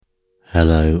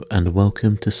Hello and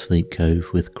welcome to Sleep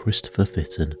Cove with Christopher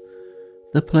Fitton,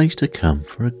 the place to come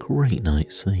for a great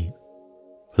night's sleep.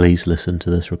 Please listen to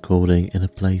this recording in a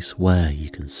place where you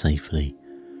can safely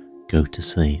go to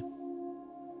sleep.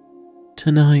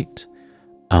 Tonight,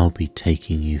 I'll be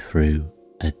taking you through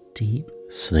a deep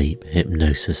sleep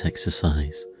hypnosis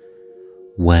exercise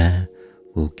where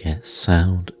we'll get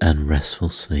sound and restful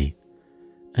sleep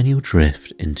and you'll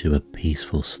drift into a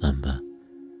peaceful slumber.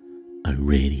 I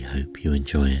really hope you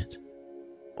enjoy it.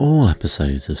 All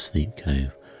episodes of Sleep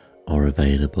Cove are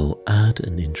available ad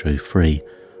and intro free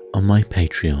on my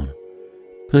Patreon.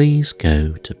 Please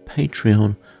go to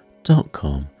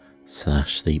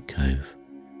patreon.com/sleepcove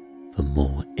for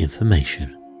more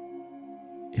information.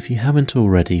 If you haven't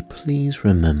already, please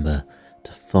remember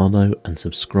to follow and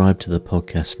subscribe to the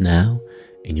podcast now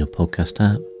in your podcast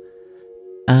app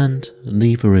and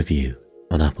leave a review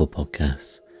on Apple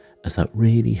Podcasts, as that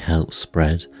really helps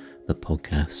spread the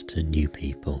podcast to new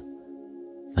people.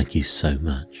 Thank you so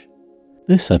much.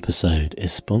 This episode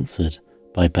is sponsored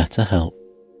by BetterHelp.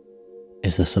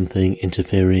 Is there something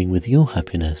interfering with your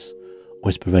happiness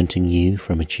or is preventing you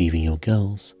from achieving your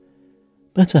goals?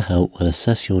 BetterHelp will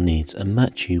assess your needs and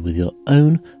match you with your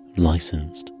own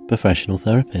licensed professional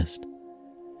therapist.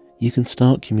 You can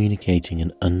start communicating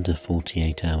in under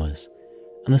 48 hours,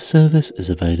 and the service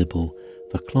is available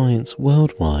for clients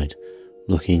worldwide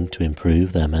looking to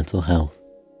improve their mental health.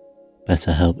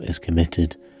 BetterHelp is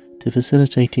committed to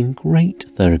facilitating great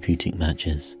therapeutic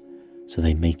matches, so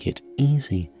they make it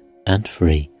easy and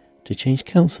free to change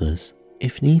counsellors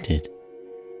if needed.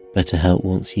 BetterHelp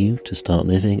wants you to start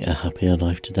living a happier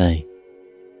life today.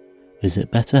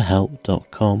 Visit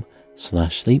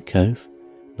betterhelp.com/sleepcove,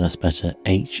 that's better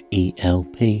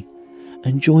HELP,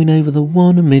 and join over the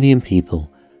 1 million people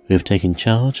who have taken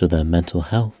charge of their mental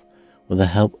health with the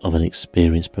help of an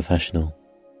experienced professional.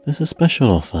 There's a special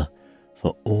offer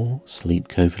for all Sleep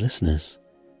Cove listeners.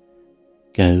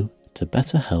 Go to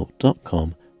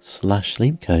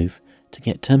betterhelp.com/sleepcove to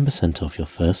get 10% off your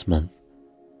first month.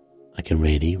 I can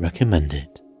really recommend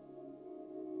it.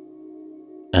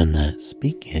 And let's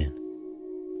begin.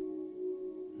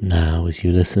 Now, as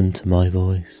you listen to my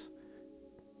voice,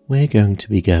 we're going to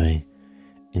be going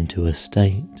into a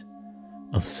state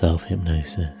of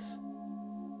self-hypnosis.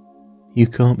 You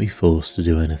can't be forced to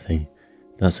do anything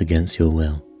that's against your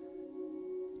will.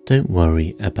 Don't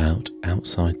worry about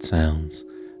outside sounds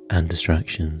and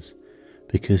distractions,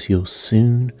 because you'll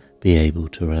soon be able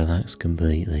to relax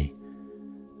completely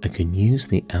and can use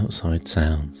the outside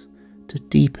sounds to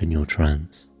deepen your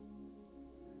trance.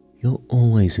 You're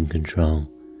always in control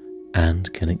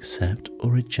and can accept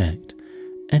or reject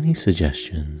any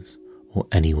suggestions or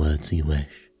any words you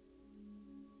wish.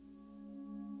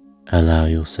 Allow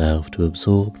yourself to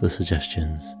absorb the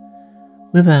suggestions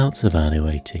without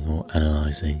evaluating or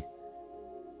analysing.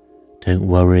 Don't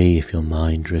worry if your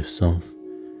mind drifts off,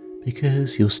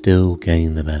 because you'll still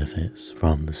gain the benefits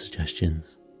from the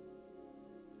suggestions.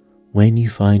 When you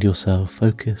find yourself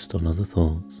focused on other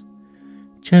thoughts,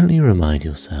 gently remind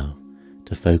yourself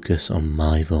to focus on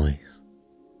my voice.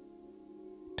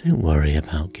 Don't worry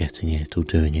about getting it or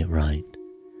doing it right.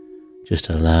 Just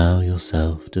allow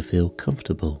yourself to feel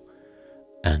comfortable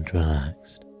and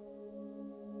relaxed,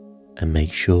 and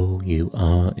make sure you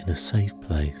are in a safe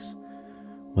place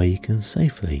where you can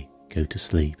safely go to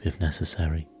sleep if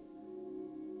necessary.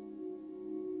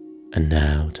 And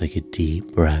now take a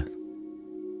deep breath,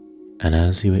 and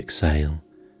as you exhale,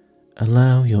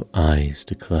 allow your eyes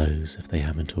to close if they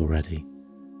haven't already,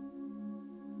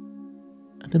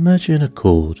 and imagine a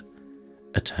cord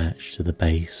attached to the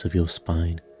base of your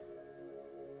spine,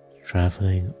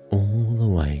 travelling all the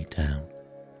way down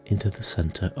into the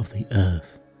centre of the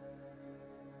earth,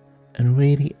 and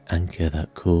really anchor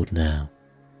that cord now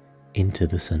into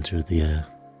the centre of the earth,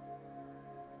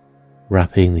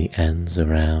 wrapping the ends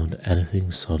around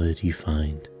anything solid you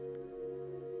find,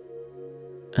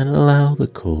 and allow the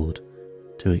cord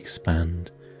to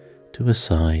expand to a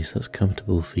size that's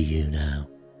comfortable for you now.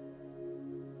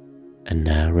 And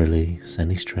now release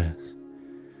any stress,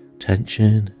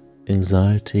 tension,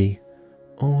 anxiety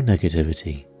or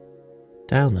negativity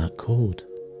down that cord.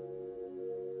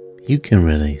 You can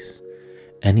release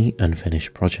any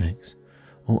unfinished projects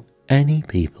or any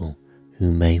people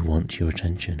who may want your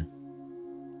attention.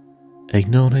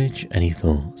 Acknowledge any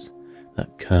thoughts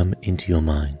that come into your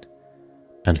mind,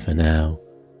 and for now,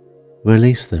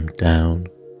 release them down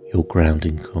your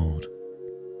grounding cord.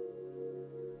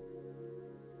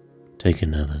 Take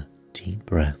another deep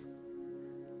breath.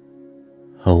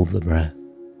 Hold the breath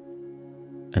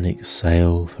and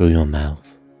exhale through your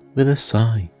mouth with a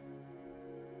sigh.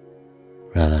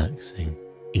 relaxing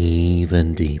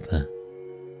even deeper,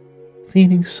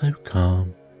 feeling so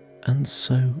calm and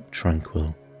so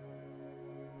tranquil.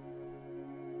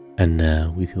 And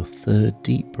now, with your third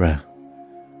deep breath,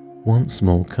 once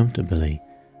more comfortably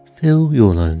fill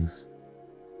your lungs,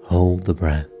 hold the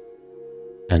breath,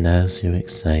 and as you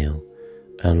exhale,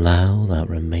 allow that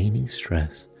remaining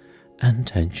stress and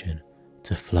tension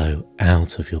to flow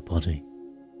out of your body.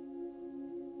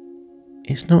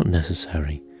 It's not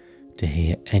necessary to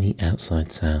hear any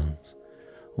outside sounds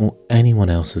or anyone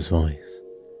else's voice,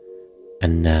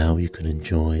 and now you can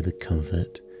enjoy the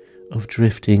comfort of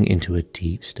drifting into a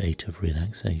deep state of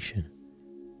relaxation.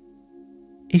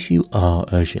 If you are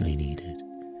urgently needed,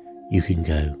 you can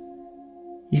go.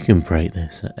 You can break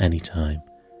this at any time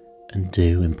and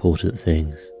do important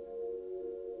things,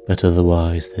 but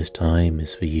otherwise this time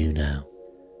is for you now.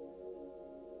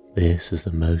 This is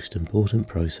the most important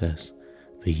process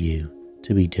for you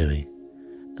to be doing,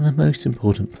 and the most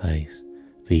important place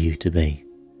for you to be.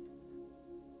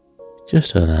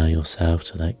 Just allow yourself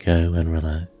to let go and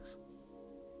relax.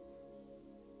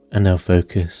 And now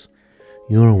focus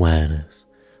your awareness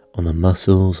on the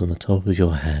muscles on the top of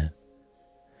your head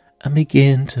and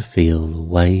begin to feel a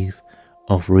wave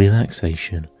of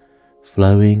relaxation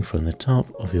flowing from the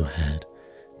top of your head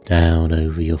down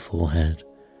over your forehead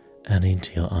and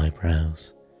into your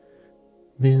eyebrows,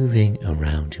 moving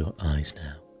around your eyes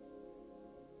now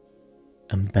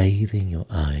and bathing your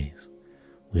eyes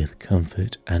with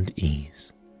comfort and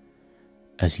ease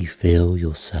as you feel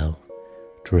yourself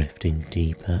drifting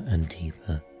deeper and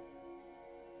deeper,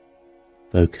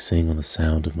 focusing on the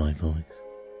sound of my voice,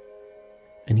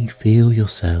 and you feel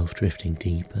yourself drifting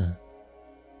deeper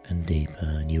and deeper,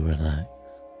 and you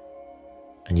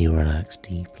relax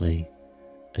deeply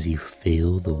as you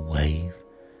feel the wave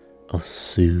of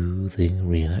soothing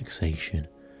relaxation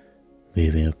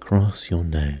moving across your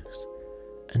nose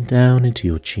and down into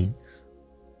your cheeks,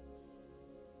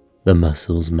 the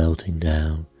muscles melting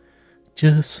down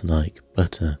just like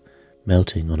butter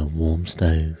melting on a warm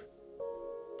stove,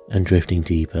 and drifting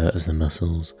deeper as the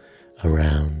muscles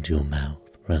around your mouth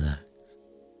relax,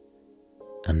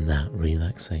 and that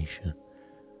relaxation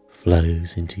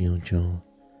flows into your jaw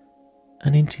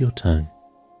and into your tongue,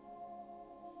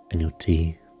 and your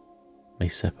teeth may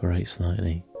separate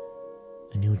slightly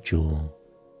and your jaw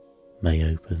may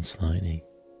open slightly,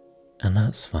 and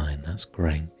that's fine, that's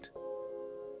great.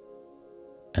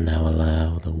 And now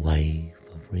allow the wave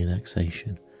of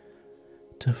relaxation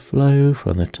to flow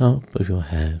from the top of your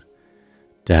head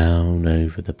down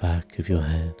over the back of your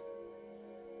head,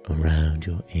 around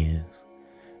your ears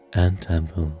and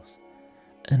temples,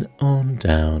 and on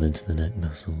down into the neck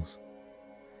muscles.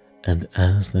 And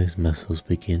as those muscles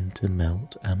begin to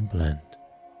melt and blend,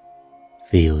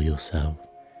 feel yourself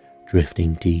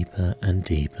drifting deeper and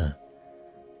deeper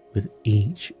with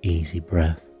each easy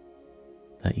breath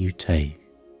that you take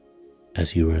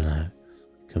as you relax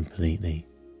completely.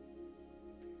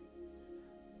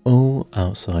 All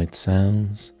outside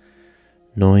sounds,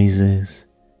 noises,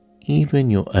 even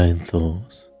your own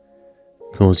thoughts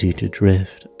cause you to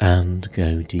drift and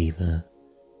go deeper,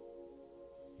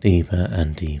 deeper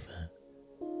and deeper,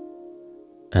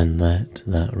 and let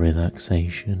that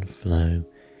relaxation flow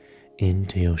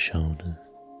into your shoulders,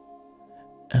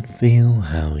 and feel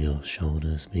how your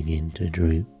shoulders begin to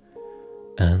droop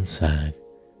and sag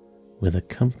with a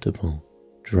comfortable,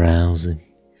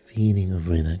 drowsy feeling of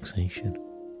relaxation.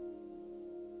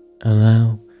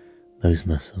 Allow those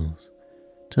muscles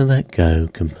to let go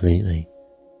completely,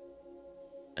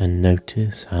 and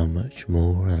notice how much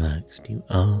more relaxed you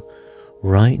are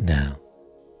right now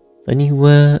than you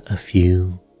were a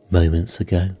few moments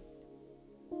ago.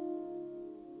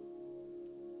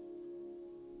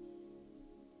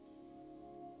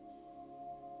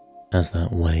 As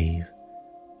that wave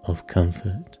of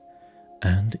comfort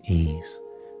and ease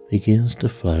begins to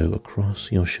flow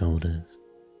across your shoulders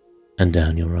and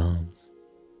down your arms,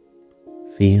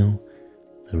 feel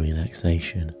the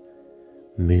relaxation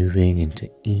moving into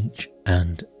each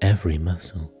and every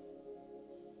muscle,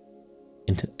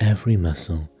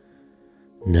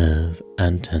 nerve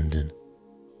and tendon,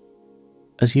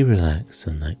 as you relax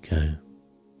and let go.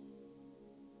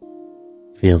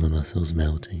 Feel the muscles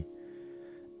melting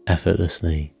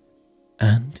effortlessly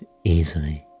and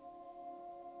easily.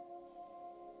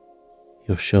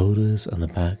 Your shoulders and the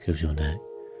back of your neck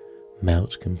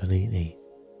melt completely,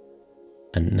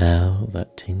 and now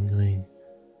that tingling,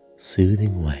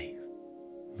 soothing wave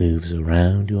moves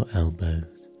around your elbows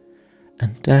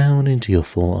and down into your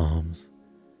forearms,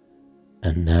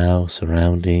 and now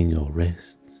surrounding your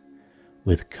wrists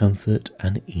with comfort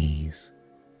and ease.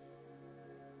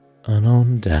 and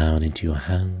on down into your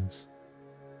hands,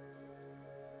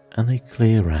 and they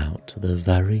clear out to the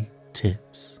very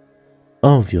tips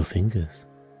of your fingers,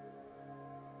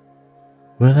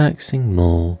 relaxing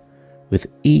more with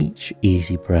each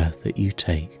easy breath that you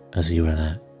take as you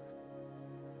relax.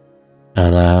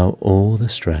 Allow all the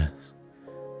stress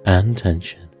and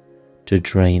tension to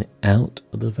drain out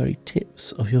of the very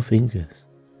tips of your fingers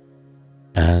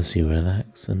as you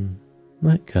relax and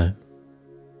let go.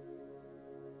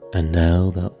 And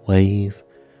now that wave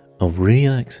of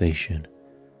relaxation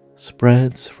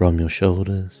spreads from your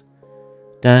shoulders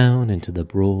down into the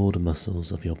broad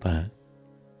muscles of your back.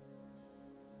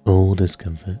 All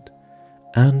discomfort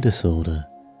and disorder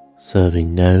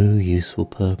serving no useful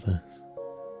purpose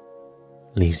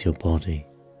leaves your body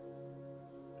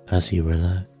as you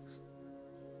relax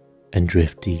and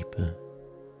drift deeper,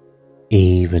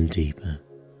 even deeper,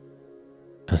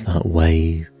 as that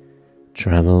wave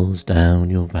travels down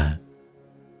your back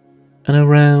and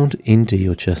around into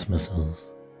your chest muscles,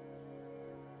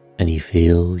 and you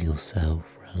feel yourself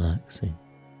relaxing,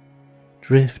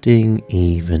 drifting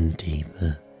even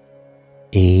deeper,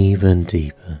 even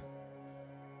deeper.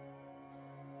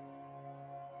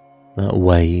 That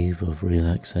wave of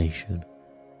relaxation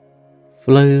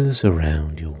flows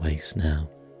around your waist now,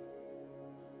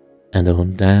 and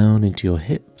on down into your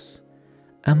hips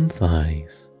and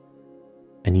thighs,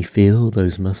 and you feel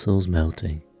those muscles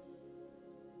melting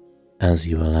as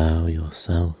you allow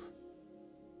yourself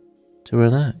to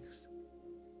relax.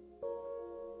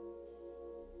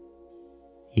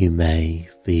 You may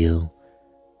feel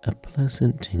a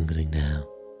pleasant tingling now,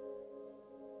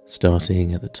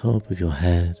 starting at the top of your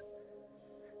head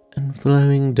and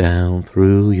flowing down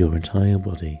through your entire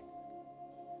body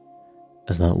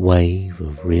as that wave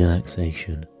of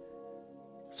relaxation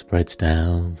spreads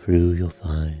down through your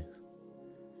thighs,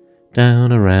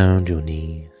 down around your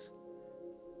knees,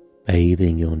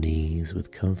 bathing your knees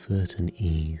with comfort and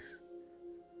ease,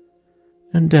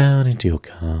 and down into your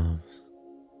calves,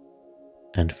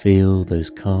 and feel those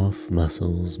calf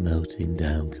muscles melting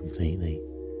down completely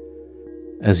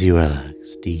as you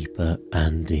relax deeper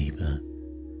and deeper.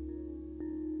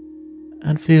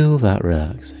 And feel that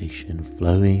relaxation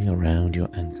flowing around your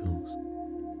ankles,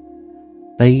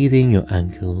 bathing your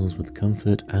ankles with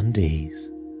comfort and ease.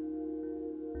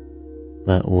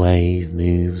 That wave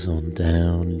moves on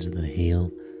down into the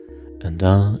heel and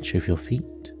arch of your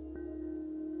feet,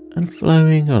 and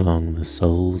flowing along the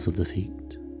soles of the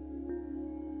feet,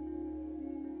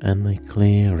 and they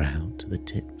clear out to the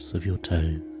tips of your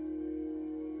toes.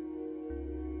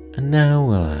 And now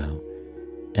allow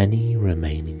any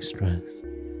remaining stress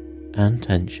and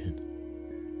tension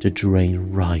to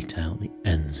drain right out the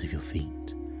ends of your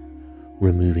feet,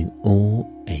 removing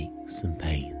all aches and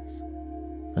pains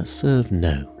that serve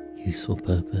no useful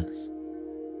purpose.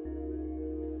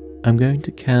 I'm going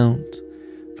to count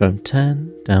from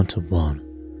 10 down to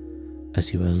 1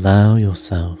 as you allow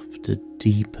yourself to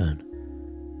deepen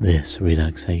this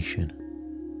relaxation.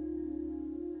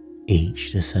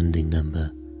 Each descending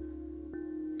number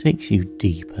takes you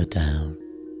deeper down,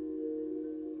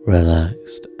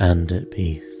 relaxed and at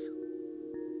peace.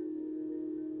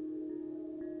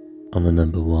 On the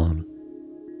number 1,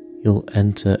 you'll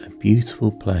enter a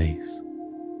beautiful place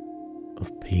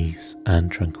of peace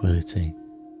and tranquility.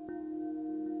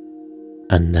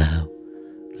 And now,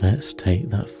 let's take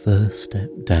that first step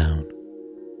down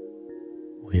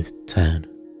with 10,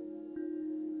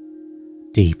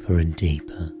 deeper and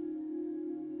deeper.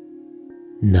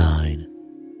 9,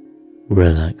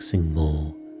 relaxing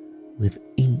more with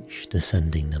each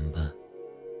descending number.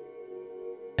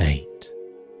 8,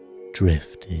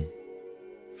 drifting,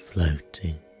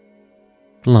 floating,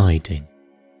 gliding.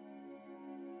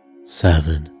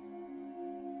 7,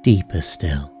 deeper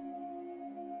still.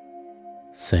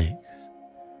 6,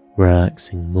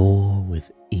 relaxing more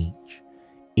with each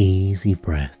easy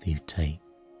breath you take.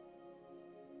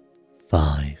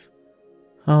 5,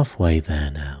 halfway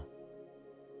there now.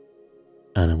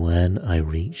 And when I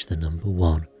reach the number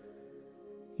 1,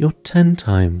 you're 10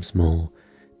 times more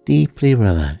deeply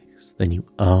relaxed than you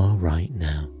are right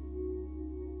now.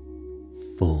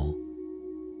 4,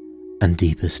 and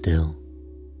deeper still.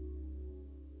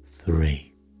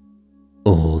 3,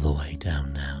 all the way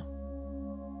down now.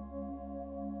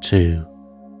 2,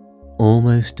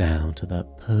 almost down to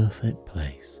that perfect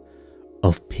place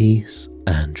of peace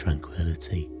and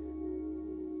tranquility.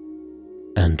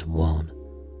 And 1,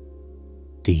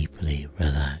 deeply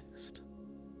relaxed.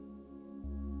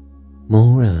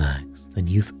 More relaxed than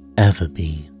you've ever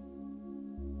been.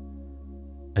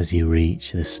 As you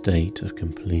reach this state of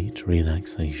complete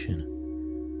relaxation,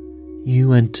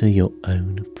 you enter your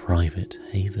own private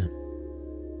haven,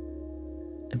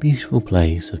 a beautiful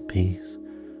place of peace,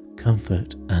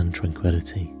 comfort and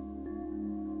tranquility,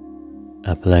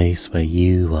 a place where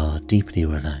you are deeply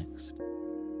relaxed,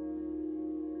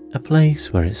 a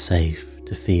place where it's safe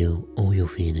to feel all your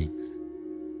feelings,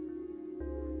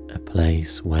 a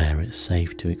place where it's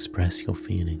safe to express your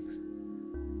feelings,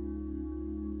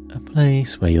 a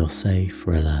place where you're safe,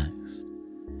 relaxed,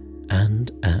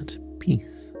 and at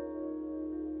peace.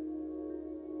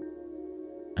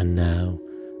 And now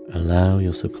allow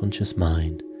your subconscious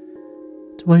mind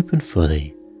to open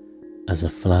fully as a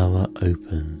flower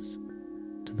opens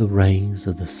to the rays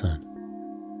of the sun.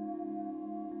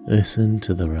 Listen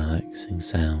to the relaxing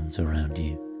sounds around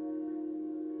you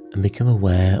and become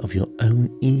aware of your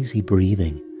own easy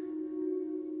breathing,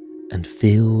 and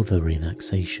feel the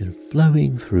relaxation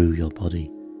flowing through your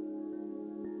body,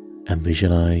 and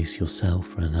visualize yourself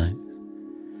relaxed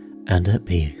and at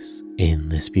peace in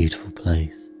this beautiful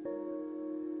place.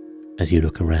 As you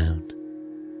look around,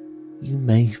 you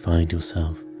may find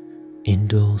yourself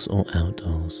indoors or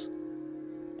outdoors,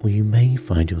 or you may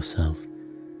find yourself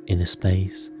in a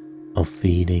space of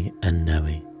feeling and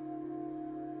knowing,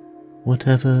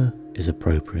 whatever is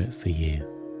appropriate for you.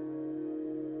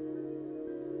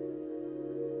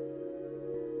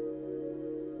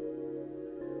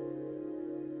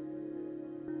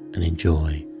 And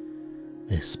enjoy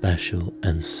this special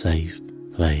and safe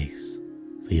place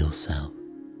for yourself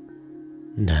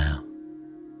now.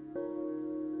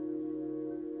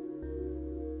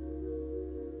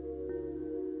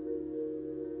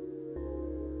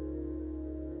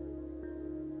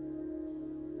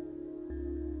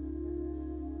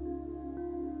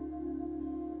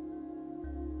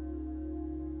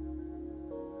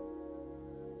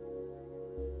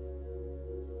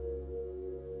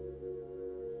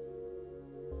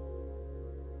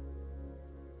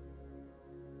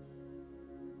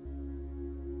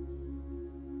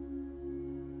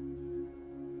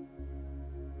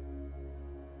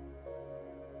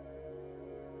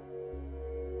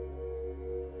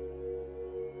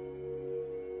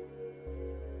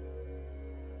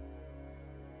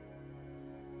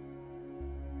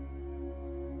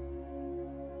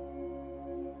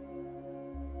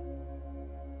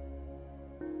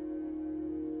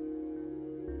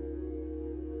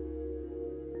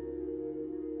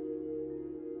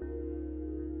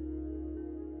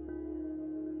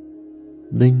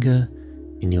 Linger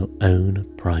in your own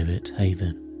private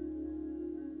haven.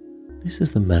 This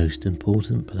is the most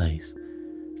important place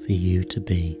for you to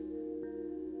be,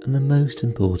 and the most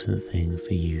important thing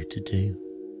for you to do.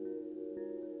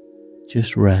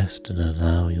 Just rest and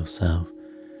allow yourself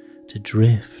to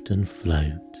drift and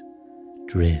float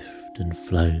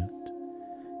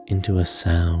into a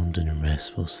sound and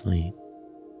restful sleep.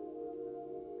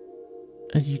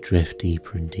 As you drift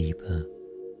deeper and deeper,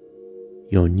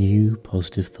 your new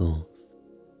positive thoughts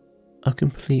are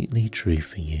completely true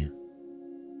for you.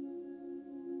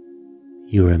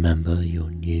 You remember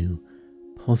your new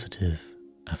positive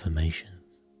affirmations.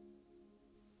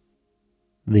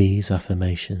 These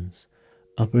affirmations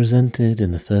are presented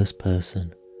in the first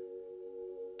person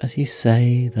as you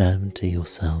say them to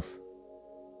yourself.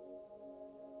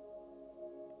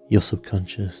 Your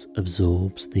subconscious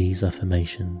absorbs these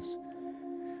affirmations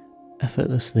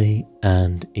effortlessly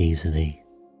and easily.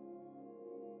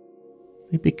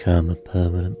 They become a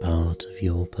permanent part of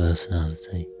your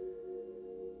personality,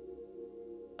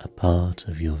 a part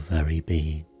of your very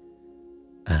being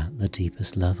at the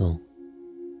deepest level.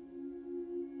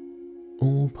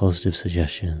 All positive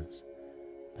suggestions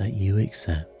that you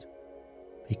accept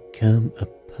become a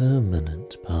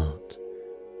permanent part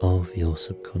of your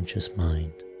subconscious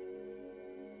mind.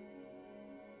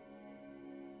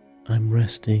 I'm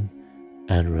resting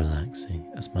and relaxing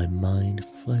as my mind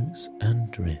floats and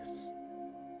drifts.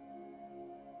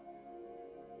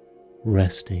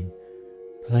 Resting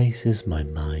places my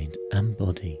mind and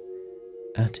body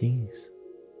at ease.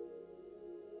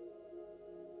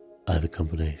 I've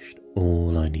accomplished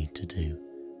all I need to do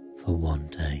for one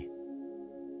day.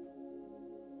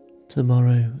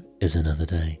 Tomorrow is another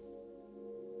day,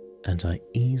 and I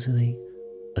easily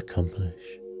accomplish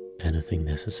anything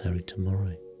necessary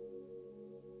tomorrow.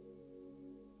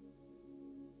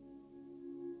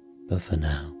 But for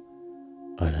now,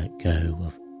 I let go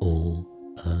of all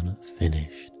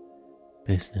unfinished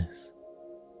business.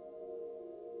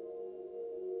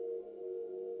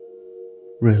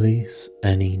 Release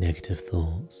any negative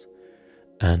thoughts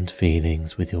and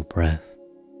feelings with your breath.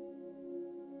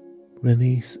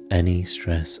 Release any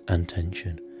stress and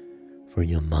tension from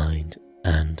your mind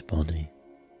and body.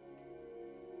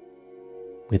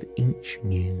 With each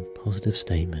new positive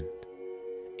statement,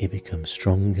 it becomes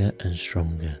stronger and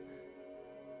stronger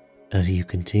as you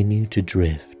continue to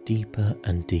drift deeper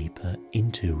and deeper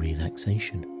into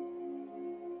relaxation.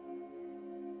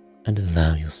 And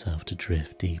allow yourself to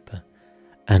drift deeper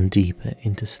and deeper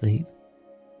into sleep.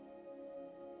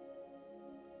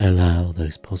 Allow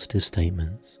those positive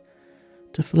statements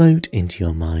to float into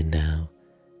your mind now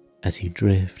as you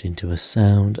drift into a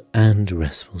sound and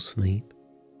restful sleep.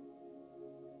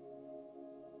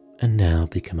 And now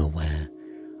become aware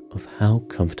of how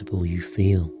comfortable you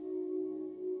feel.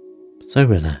 So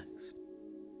relaxed.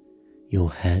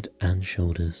 Your head and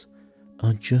shoulders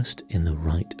are just in the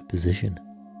right position.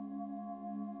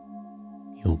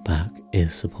 Your back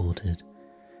is supported,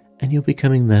 and you're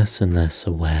becoming less and less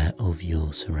aware of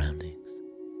your surroundings.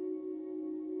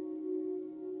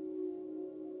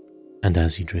 And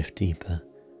as you drift deeper,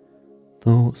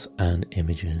 thoughts and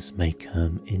images may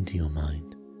come into your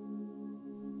mind.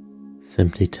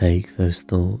 Simply take those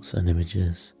thoughts and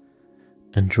images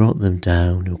and drop them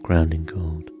down your grounding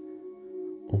cord,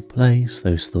 or place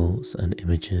those thoughts and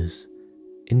images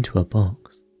into a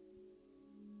box.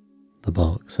 The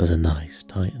box has a nice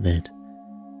tight lid,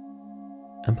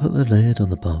 and put the lid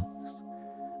on the box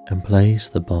and place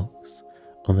the box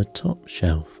on the top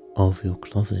shelf of your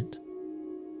closet.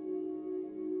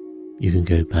 You can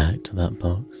go back to that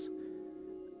box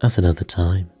at another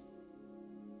time,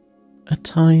 a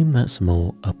time that's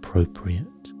more appropriate,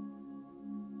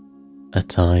 a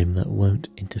time that won't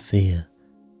interfere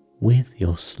with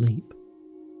your sleep.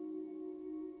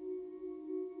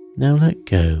 Now let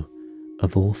go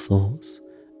of all thoughts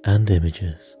and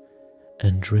images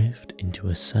and drift into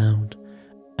a sound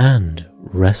and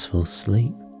restful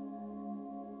sleep,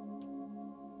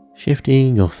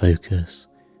 shifting your focus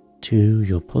to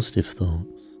your positive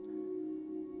thoughts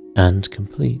and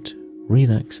complete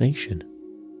relaxation.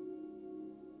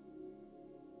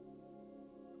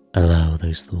 Allow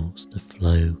those thoughts to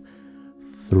flow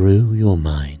through your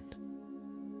mind.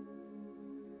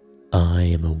 I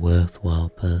am a worthwhile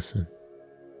person.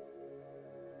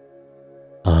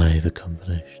 I've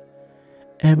accomplished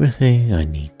everything I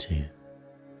need to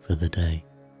for the day.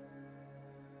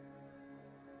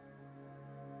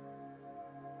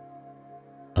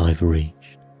 I've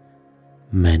reached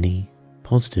many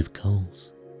positive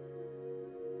goals.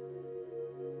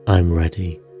 I'm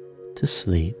ready to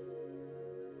sleep.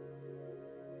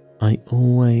 I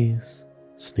always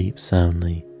sleep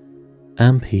soundly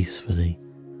and peacefully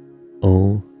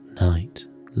all night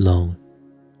long.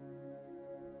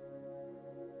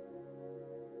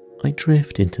 I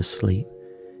drift into sleep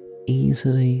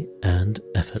easily and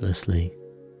effortlessly.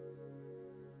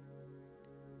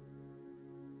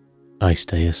 I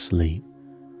stay asleep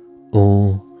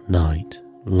all night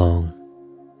long.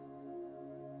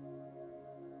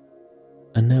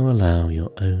 And now allow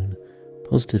your own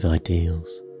positive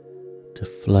ideals to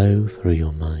flow through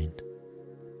your mind,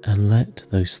 and let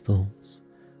those thoughts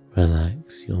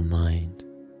relax your mind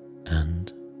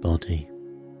and body.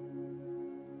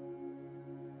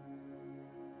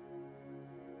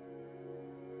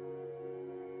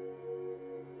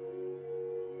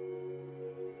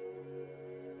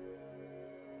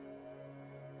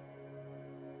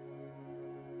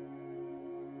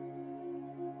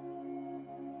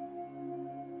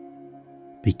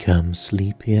 Become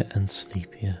sleepier and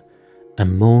sleepier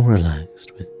and more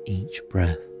relaxed with each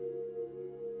breath.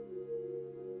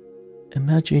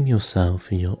 Imagine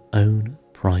yourself in your own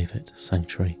private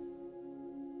sanctuary,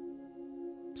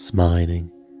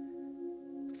 smiling,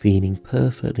 feeling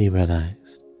perfectly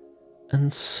relaxed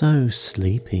and so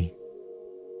sleepy.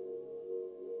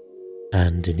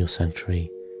 And in your sanctuary,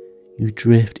 you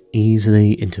drift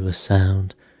easily into a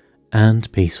sound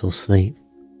and peaceful sleep,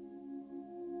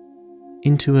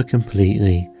 into a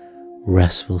completely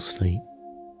restful sleep.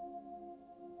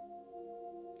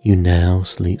 You now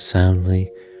sleep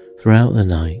soundly throughout the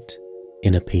night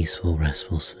in a peaceful,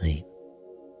 restful sleep.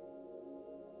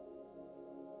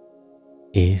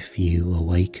 If you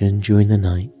awaken during the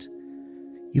night,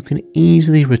 you can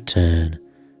easily return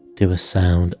to a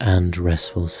sound and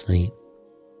restful sleep.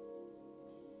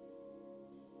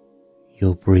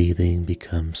 Your breathing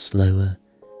becomes slower,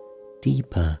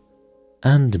 deeper,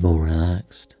 and more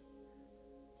relaxed.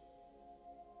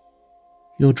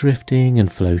 You're drifting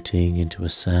and floating into a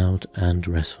sound and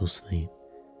restful sleep,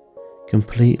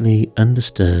 completely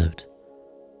undisturbed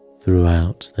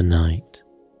throughout the night.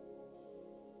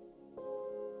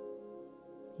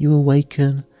 You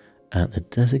awaken at the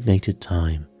designated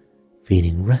time,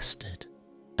 feeling rested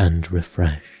and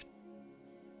refreshed.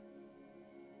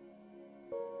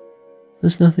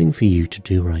 There's nothing for you to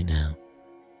do right now.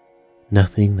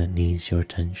 Nothing that needs your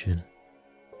attention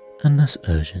unless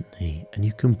urgently, and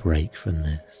you can break from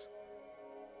this.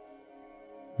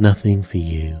 Nothing for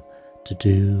you to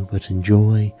do but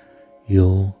enjoy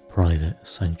your private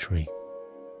sanctuary.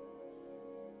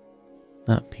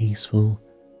 That peaceful,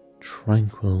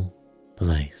 tranquil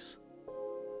place.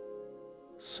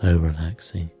 So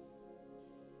relaxing.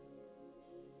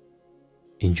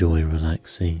 Enjoy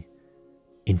relaxing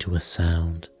into a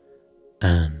sound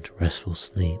and restful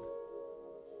sleep.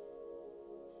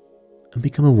 And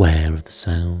become aware of the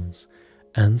sounds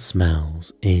and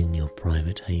smells in your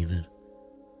private haven.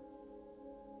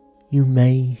 You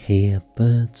may hear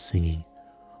birds singing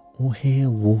or hear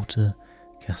water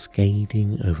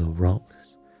cascading over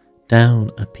rocks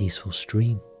down a peaceful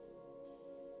stream.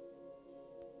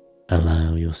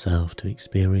 Allow yourself to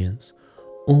experience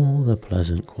all the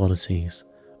pleasant qualities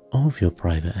of your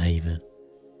private haven,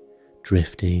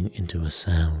 drifting into a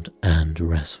sound and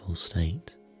restful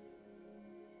state.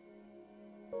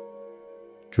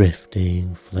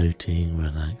 Drifting, floating,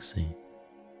 relaxing.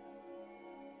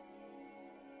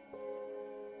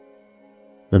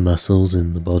 The muscles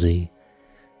in the body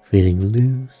feeling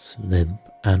loose, limp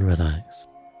and relaxed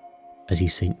as you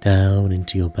sink down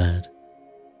into your bed.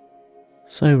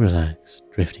 So relaxed,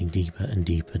 drifting deeper and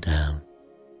deeper down.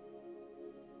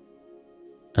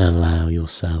 And allow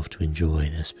yourself to enjoy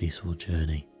this peaceful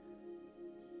journey.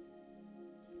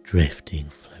 Drifting,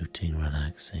 floating,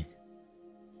 relaxing.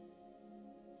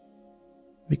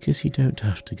 Because you don't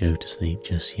have to go to sleep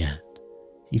just yet.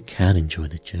 You can enjoy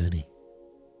the journey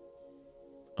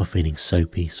of feeling so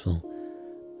peaceful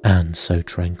and so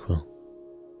tranquil.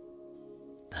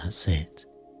 That's it.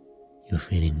 You're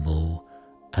feeling more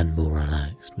and more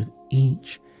relaxed with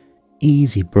each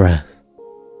easy breath,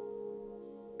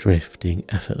 drifting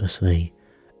effortlessly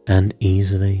and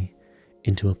easily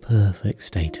into a perfect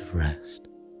state of rest,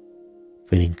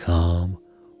 feeling calm,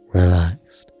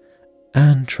 relaxed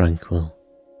and tranquil,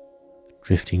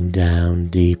 drifting down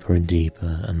deeper and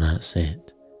deeper, and that's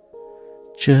it.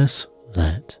 Just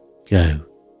let go.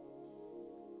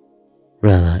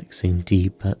 Relaxing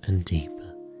deeper and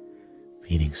deeper,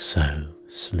 feeling so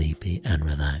sleepy and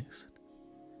relaxed,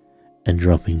 and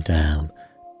dropping down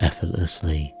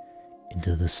effortlessly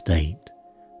into the state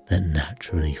that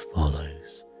naturally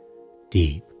follows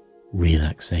deep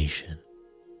relaxation.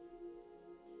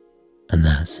 And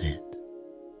that's it.